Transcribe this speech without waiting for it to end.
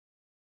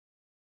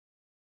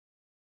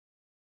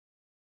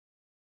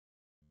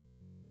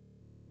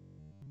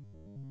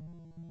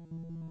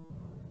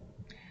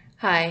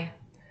Hi,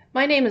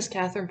 my name is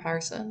Katherine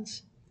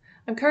Parsons.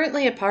 I'm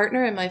currently a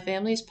partner in my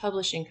family's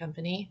publishing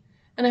company,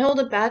 and I hold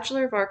a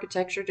Bachelor of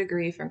Architecture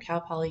degree from Cal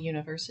Poly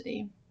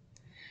University.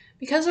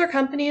 Because our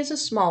company is a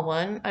small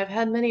one, I've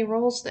had many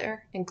roles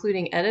there,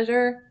 including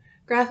editor,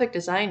 graphic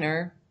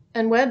designer,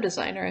 and web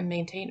designer and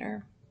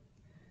maintainer.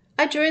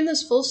 I joined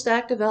this full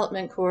stack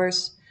development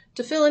course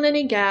to fill in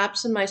any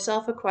gaps in my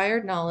self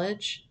acquired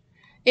knowledge,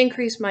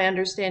 increase my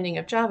understanding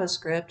of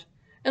JavaScript,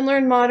 and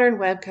learn modern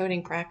web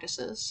coding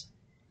practices.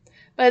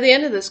 By the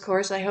end of this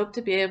course, I hope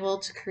to be able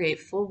to create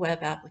full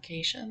web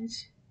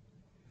applications.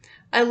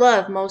 I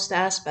love most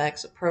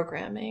aspects of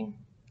programming.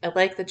 I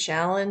like the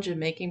challenge of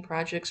making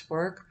projects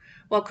work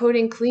while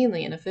coding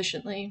cleanly and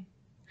efficiently.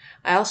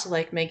 I also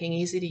like making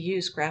easy to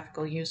use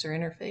graphical user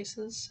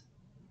interfaces.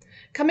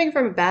 Coming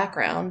from a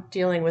background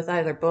dealing with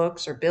either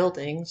books or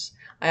buildings,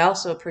 I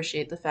also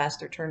appreciate the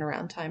faster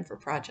turnaround time for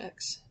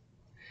projects.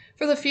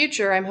 For the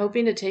future, I'm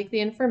hoping to take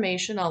the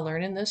information I'll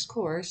learn in this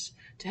course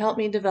to help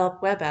me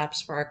develop web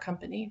apps for our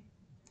company.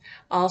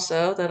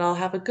 Also, that I'll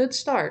have a good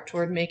start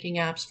toward making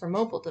apps for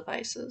mobile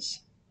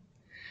devices.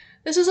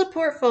 This is a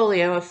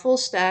portfolio of full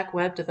stack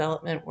web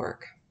development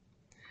work.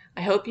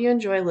 I hope you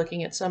enjoy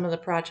looking at some of the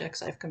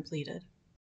projects I've completed.